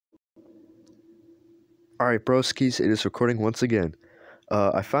Alright, broskies, it is recording once again.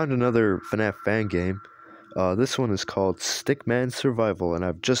 I found another FNAF fan game. This one is called Stickman Survival, and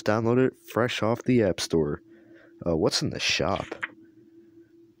I've just downloaded it fresh off the App Store. What's in the shop?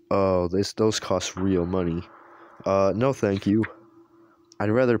 Oh, those cost real money. No thank you. I'd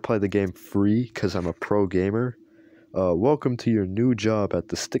rather play the game free, because I'm a pro gamer. Welcome to your new job at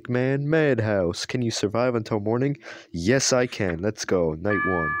the Stickman Madhouse. Can you survive until morning? Yes, I can. Let's go. Night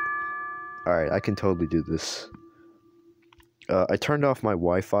 1. Alright, I can totally do this. I turned off my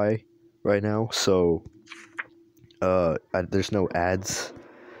Wi-Fi right now, so there's no ads.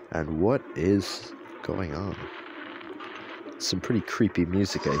 And what is going on? Some pretty creepy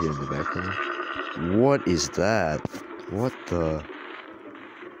music I hear in the background. What is that? What the?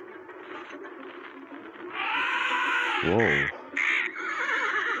 Whoa.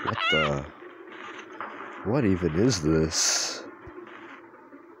 What the? What even is this?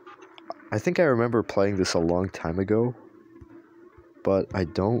 I think I remember playing this a long time ago, but I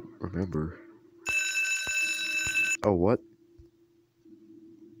don't remember. Oh, what?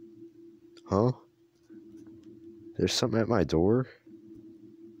 Huh? There's something at my door?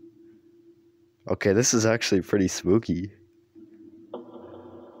 Okay, this is actually pretty spooky.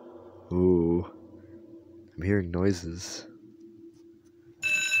 Ooh. I'm hearing noises.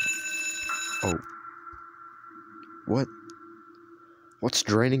 Oh. What? What's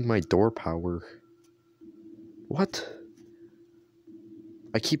draining my door power? What?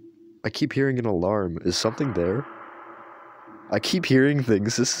 I keep hearing an alarm. Is something there? I keep hearing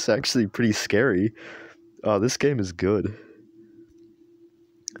things. This is actually pretty scary. This game is good.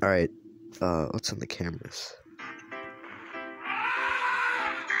 Alright. What's on the cameras?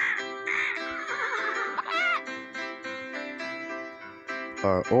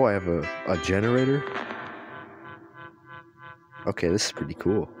 Oh, I have a generator? Okay, this is pretty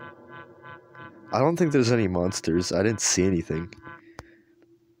cool. I don't think there's any monsters. I didn't see anything.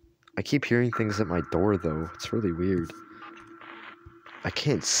 I keep hearing things at my door, though. It's really weird. I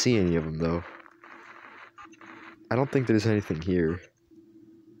can't see any of them, though. I don't think there's anything here.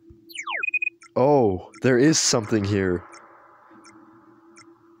 Oh, there is something here.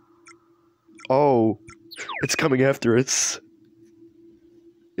 Oh, it's coming after us.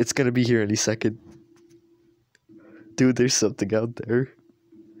 It's gonna be here any second. Dude, there's something out there.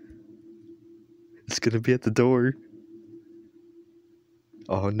 It's gonna be at the door.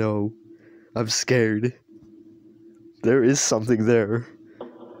 Oh no, I'm scared. There is something there.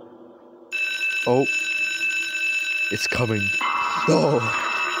 Oh, it's coming. Oh,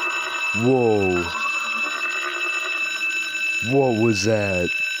 whoa. What was that?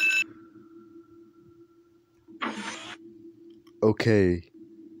 Okay.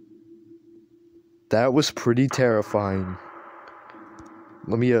 That was pretty terrifying.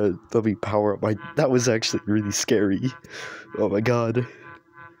 Let me power up my... That was actually really scary. Oh my god.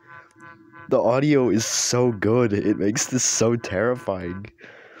 The audio is so good. It makes this so terrifying.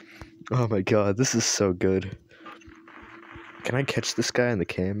 Oh my god, this is so good. Can I catch this guy in the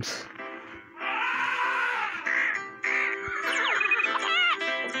cams?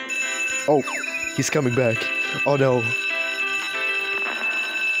 Oh, he's coming back. Oh no.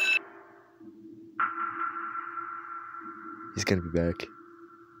 He's gonna be back.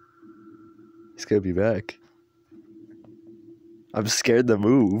 He's gonna be back. I'm scared to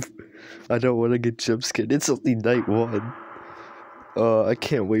move. I don't want to get jump scared. It's only night 1. I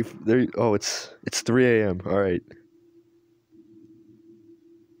can't wait. There. Oh, it's 3 a.m. All right.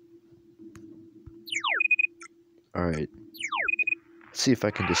 All right. Let's see if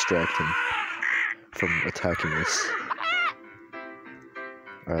I can distract him from attacking us.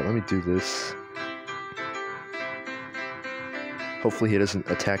 All right. Let me do this. Hopefully he doesn't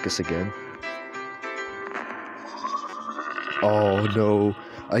attack us again. Oh no,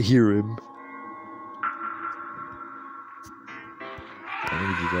 I hear him. I'm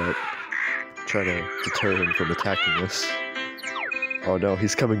gonna do that. Try to deter him from attacking us. Oh no,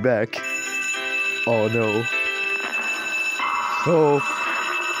 he's coming back. Oh no. Oh,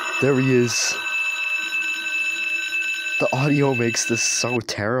 there he is. The audio makes this so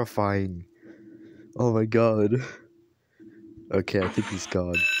terrifying. Oh my god. Okay, I think he's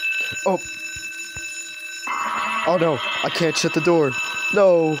gone. Oh! Oh no! I can't shut the door!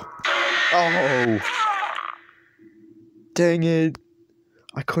 No! Oh! Dang it!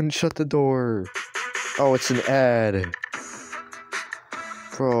 I couldn't shut the door! Oh, it's an ad!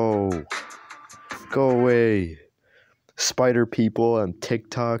 Bro! Go away! Spider people on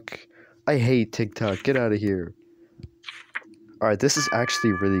TikTok. I hate TikTok. Get out of here. Alright, this is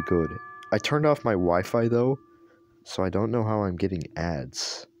actually really good. I turned off my Wi-Fi though, so I don't know how I'm getting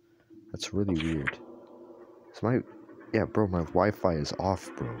ads. That's really weird. Is my... Yeah, bro, my Wi-Fi is off,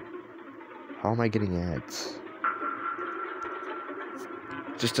 bro. How am I getting ads?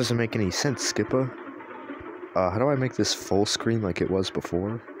 Just doesn't make any sense, Skipper. How do I make this full screen like it was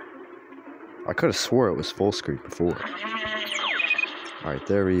before? I could have swore it was full screen before. Alright,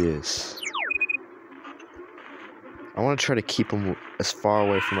 there he is. I want to try to keep him as far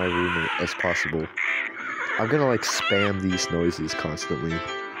away from my room as possible. I'm gonna like spam these noises constantly.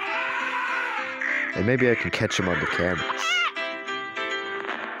 And maybe I can catch him on the cameras.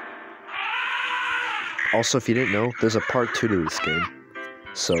 Also, if you didn't know, there's a part 2 to this game.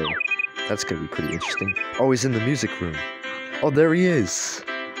 So, that's gonna be pretty interesting. Oh, he's in the music room. Oh, there he is!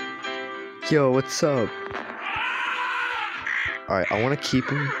 Yo, what's up? Alright, I want to keep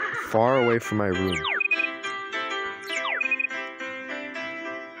him far away from my room.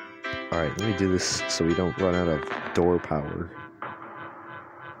 Alright, let me do this so we don't run out of door power.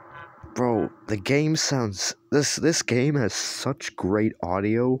 Bro, the game sounds... This game has such great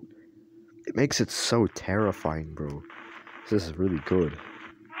audio. It makes it so terrifying, bro. This is really good.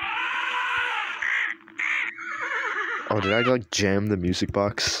 Oh, did I like jam the music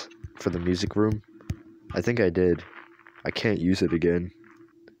box for the music room? I think I did. I can't use it again.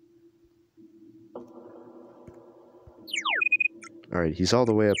 Alright, he's all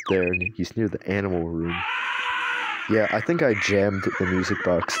the way up there, and he's near the animal room. Yeah, I think I jammed the music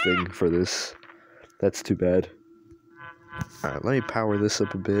box thing for this. That's too bad. Alright, let me power this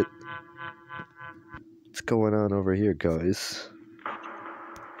up a bit. What's going on over here, guys?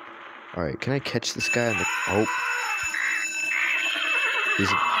 Alright, can I catch this guy on the... Oh. He's...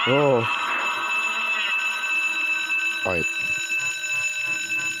 Oh. Alright.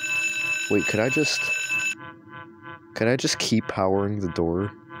 Wait, could I just keep powering the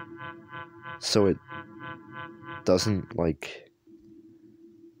door? So it doesn't, like...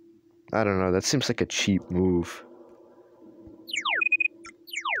 I don't know, that seems like a cheap move.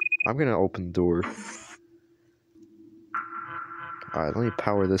 I'm gonna open the door. Alright, let me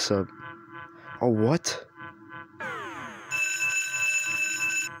power this up. Oh, what?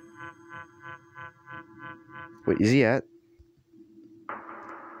 Wait, is he at?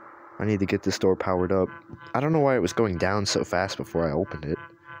 I need to get this door powered up. I don't know why it was going down so fast before I opened it.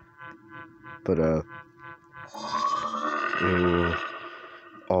 But,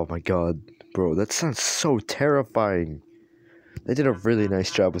 oh my god. Bro, that sounds so terrifying. They did a really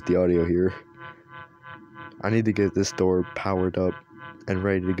nice job with the audio here. I need to get this door powered up and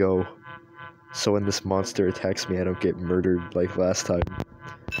ready to go. So when this monster attacks me, I don't get murdered like last time.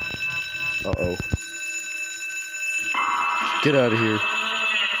 Uh-oh. Get out of here.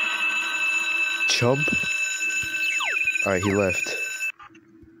 Chump. Alright, he left.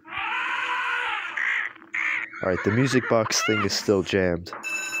 Alright, the music box thing is still jammed.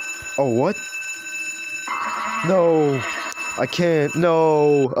 Oh, what? No! I can't.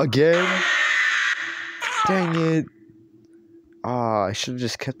 No! Again? Dang it. Ah, I should have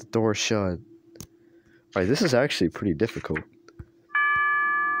just kept the door shut. Alright, this is actually pretty difficult.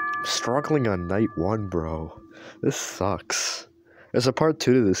 I'm struggling on night 1, bro. This sucks. There's a part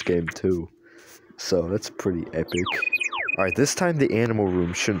 2 to this game, too. So, that's pretty epic. Alright, this time the animal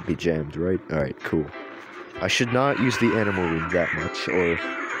room shouldn't be jammed, right? Alright, cool. I should not use the animal room that much, or...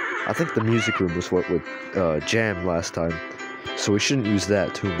 I think the music room was what would jam last time. So we shouldn't use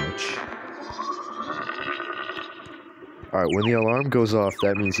that too much. Alright, when the alarm goes off,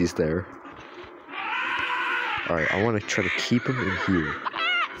 that means he's there. Alright, I want to try to keep him in here.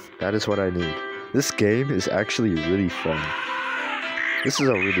 That is what I need. This game is actually really fun. This is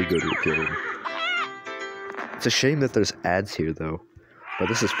a really good game. It's a shame that there's ads here, though. But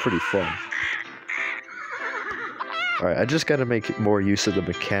this is pretty fun. Alright, I just gotta make more use of the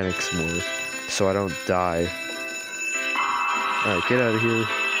mechanics more, so I don't die. Alright, get out of here.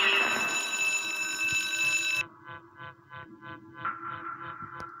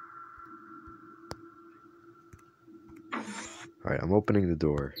 Alright, I'm opening the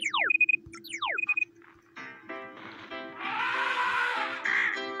door.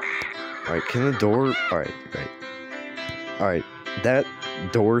 Alright, can the door... Alright, right. Alright, that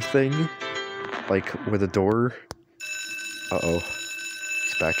door thing, like, where the door... Uh-oh.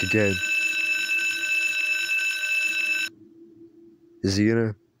 He's back again. Is he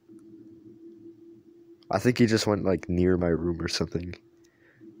gonna... I think he just went, like, near my room or something.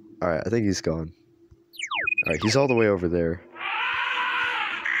 Alright, I think he's gone. Alright, he's all the way over there.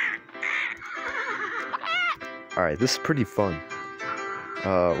 Alright, this is pretty fun.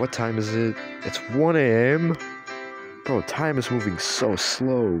 What time is it? It's 1 AM? Bro, time is moving so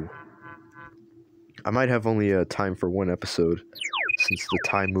slow. I might have only time for one episode, since the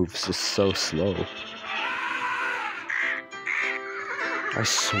time moves just so slow. I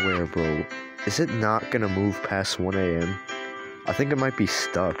swear, bro. Is it not gonna move past 1 a.m.? I think it might be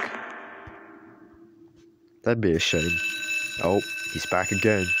stuck. That'd be a shame. Oh, he's back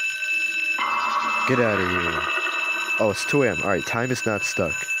again. Get out of here. Oh, it's 2 a.m. Alright, time is not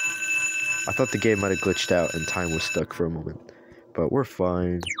stuck. I thought the game might have glitched out and time was stuck for a moment. But we're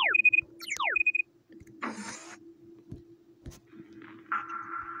fine.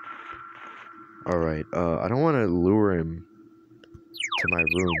 Alright, I don't want to lure him to my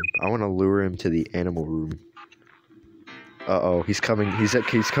room. I want to lure him to the animal room. Uh-oh, he's coming. He's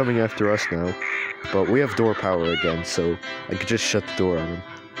coming after us now. But we have door power again, so I could just shut the door on him.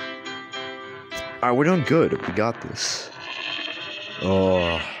 Alright, we're doing good. We got this.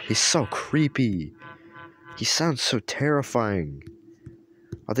 Oh, he's so creepy. He sounds so terrifying.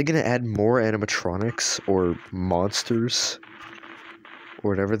 Are they gonna add more animatronics or monsters? Or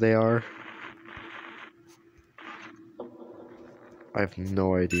whatever they are? I have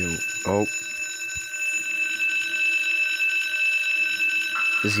no idea. Oh.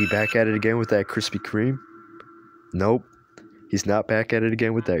 Is he back at it again with that Krispy Kreme? Nope. He's not back at it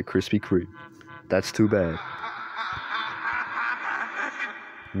again with that Krispy Kreme. That's too bad.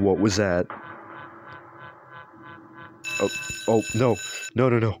 What was that? Oh, no.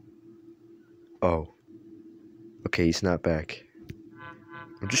 No. Oh. Okay, he's not back.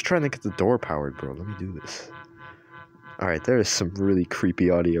 I'm just trying to get the door powered, bro. Let me do this. Alright, there is some really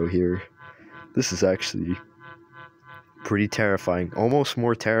creepy audio here. This is actually pretty terrifying. Almost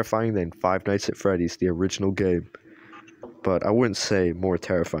more terrifying than Five Nights at Freddy's, the original game. But I wouldn't say more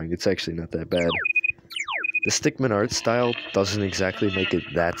terrifying. It's actually not that bad. The Stickman art style doesn't exactly make it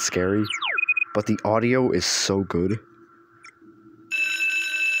that scary, but the audio is so good.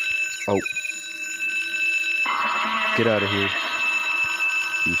 Oh. Get out of here.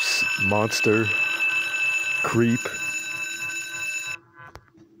 You monster. Creep.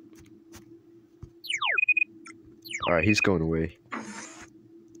 Alright, he's going away.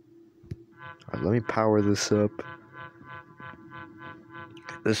 Alright, let me power this up.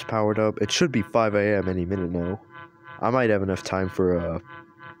 Get this powered up. It should be 5 a.m. any minute now. I might have enough time for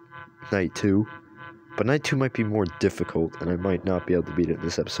night 2. But night 2 might be more difficult, and I might not be able to beat it in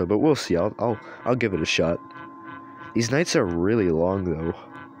this episode. But we'll see. I'll give it a shot. These nights are really long, though.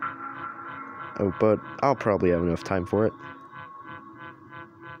 Oh, but I'll probably have enough time for it.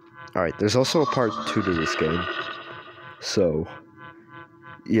 Alright, there's also a part 2 to this game. So,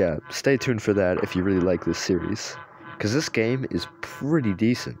 yeah, stay tuned for that if you really like this series. Because this game is pretty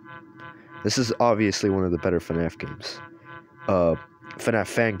decent. This is obviously one of the better FNAF games. FNAF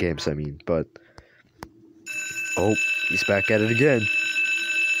fan games, I mean, but... Oh, he's back at it again.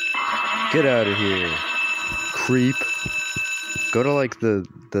 Get out of here. Creep. Go to, like,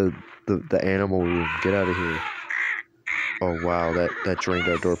 the animal room. Get out of here. Oh, wow, that drained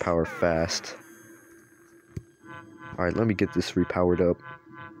our door power fast. Alright, let me get this repowered up.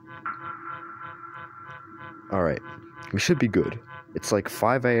 Alright, we should be good. It's like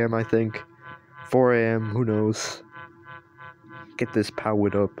 5 a.m. I think. 4 a.m., who knows. Get this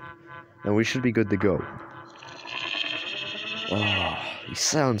powered up, and we should be good to go. Oh, he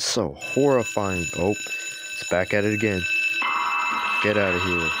sounds so horrifying. Oh, it's back at it again. Get out of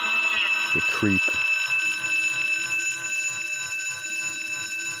here, you creep.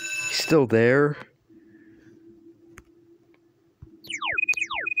 He's still there?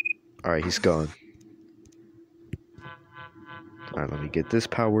 Alright, he's gone. Alright, let me get this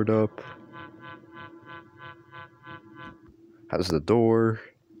powered up. How's the door?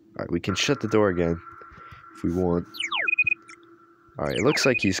 Alright, we can shut the door again if we want. Alright, it looks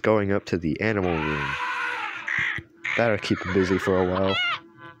like he's going up to the animal room. That'll keep him busy for a while.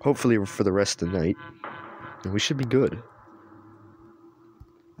 Hopefully for the rest of the night. And we should be good.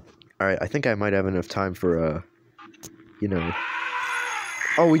 Alright, I think I might have enough time for, you know...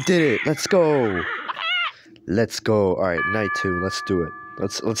 Oh, we did it! Let's go! Let's go. Alright, night 2. Let's do it.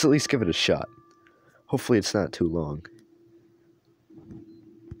 Let's at least give it a shot. Hopefully it's not too long.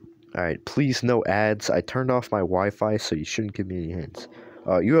 Alright, please no ads. I turned off my Wi-Fi, so you shouldn't give me any hints.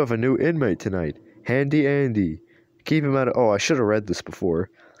 You have a new inmate tonight. Handy Andy. Keep him out of... Oh, I should have read this before.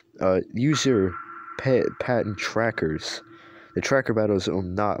 Use your patent trackers. The tracker battles will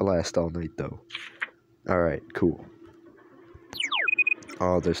not last all night, though. Alright, cool.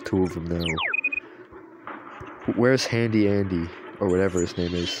 Oh, there's 2 of them now. Where's Handy Andy? Or whatever his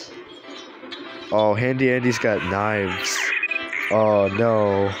name is. Oh, Handy Andy's got knives. Oh,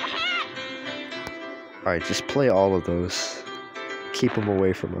 no. Alright, just play all of those. Keep them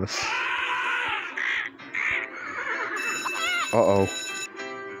away from us. Uh-oh.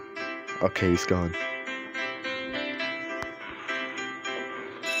 Okay, he's gone.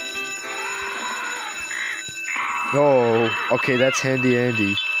 Oh, okay, that's Handy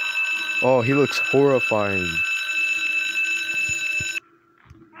Andy. Oh, he looks horrifying.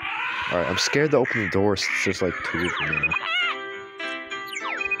 Alright, I'm scared to open the door since there's like 2 of them now.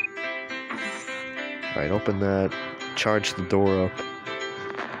 Alright, open that. Charge the door up.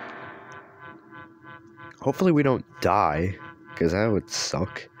 Hopefully we don't die, because that would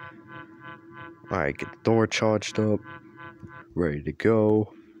suck. Alright, get the door charged up. Ready to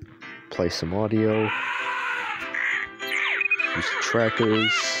go. Play some audio. Use the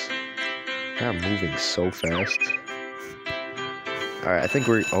trackers. I'm moving so fast. Alright, I think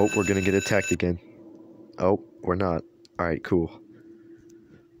we're gonna get attacked again. Oh, we're not. Alright, cool.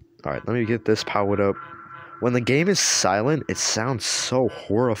 Alright, let me get this powered up. When the game is silent, it sounds so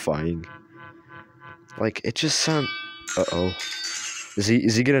horrifying. Like, it just sounds... Uh-oh. Is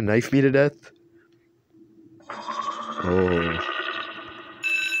he gonna knife me to death? Oh.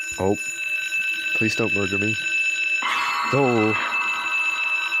 Oh. Please don't murder me. No.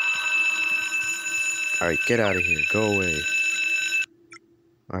 Alright, get out of here. Go away.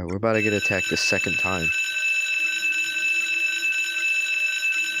 Alright, we're about to get attacked the second time.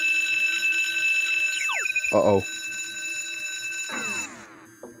 Uh-oh.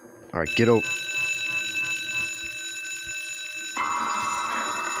 Alright, get over.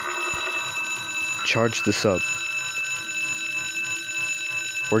 Charge this up.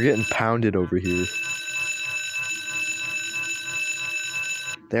 We're getting pounded over here.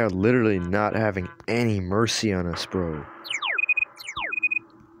 They are literally not having any mercy on us, bro.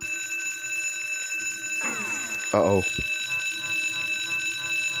 Uh-oh.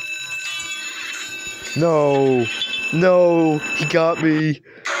 No! No! He got me!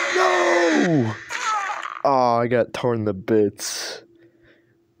 No! Oh, I got torn to bits.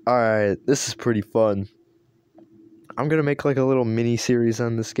 Alright, this is pretty fun. I'm gonna make like a little mini-series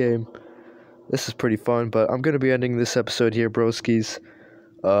on this game. This is pretty fun, but I'm gonna be ending this episode here, broskies.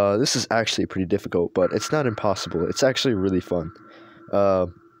 This is actually pretty difficult, but it's not impossible. It's actually really fun. I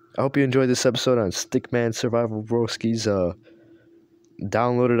hope you enjoyed this episode on Stickman Survival, broskies.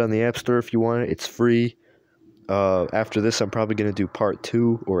 Download it on the App Store if you want it. It's free. After this, I'm probably going to do part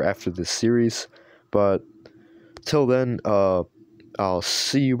 2 or after this series. But till then, I'll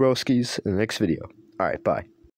see you, broskies, in the next video. Alright, bye.